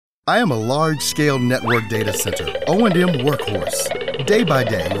I am a large-scale network data center, O&M workhorse, day by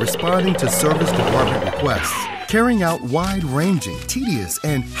day responding to service department requests, carrying out wide-ranging, tedious,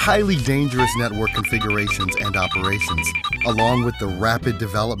 and highly dangerous network configurations and operations, along with the rapid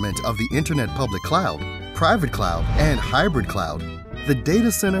development of the Internet public cloud, private cloud, and hybrid cloud. The data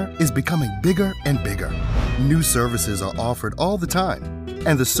center is becoming bigger and bigger. New services are offered all the time,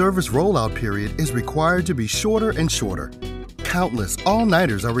 and the service rollout period is required to be shorter and shorter. Countless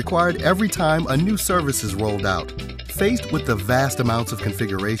all-nighters are required every time a new service is rolled out. Faced with the vast amounts of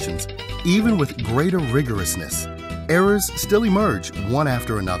configurations, even with greater rigorousness, errors still emerge one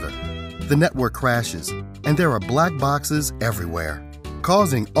after another. The network crashes, and there are black boxes everywhere,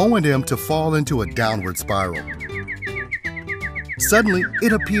 causing O&M to fall into a downward spiral. Suddenly,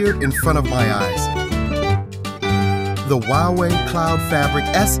 it appeared in front of my eyes. The Huawei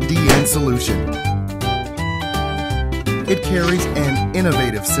CloudFabric SDN solution. It carries an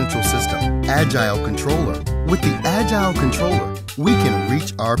innovative central system, Agile Controller. With the Agile Controller, we can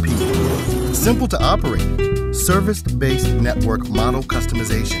reach our people. Simple to operate, service-based network model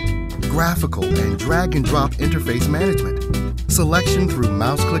customization, graphical and drag-and-drop interface management, selection through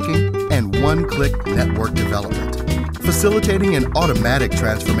mouse clicking, and one-click network development, facilitating an automatic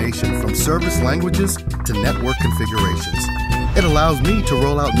transformation from service languages to network configurations. It allows me to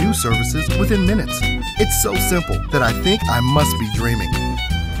roll out new services within minutes. It's so simple that I think I must be dreaming.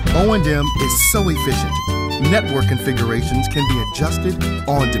 O&M is so efficient. Network configurations can be adjusted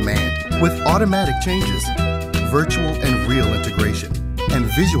on demand with automatic changes, virtual and real integration, and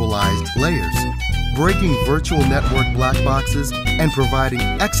visualized layers, breaking virtual network black boxes and providing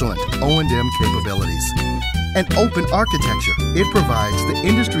excellent O&M capabilities. An open architecture. It provides the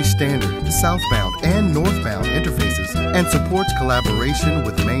industry standard southbound and northbound interfaces and supports collaboration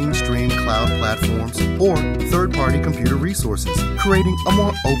with mainstream cloud platforms or third-party computer resources, creating a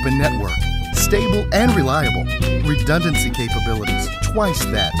more open network. Stable and reliable, redundancy capabilities twice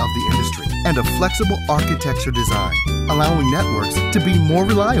that of the industry, and a flexible architecture design, allowing networks to be more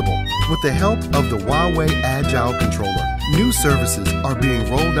reliable. With the help of the Huawei Agile Controller, new services are being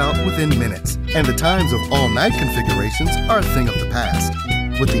rolled out within minutes, and the times of all-night configurations are a thing of the past.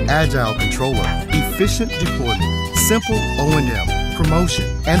 With the Agile Controller, efficient deployment, simple O&M, promotion,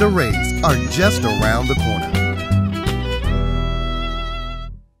 and a raise are just around the corner.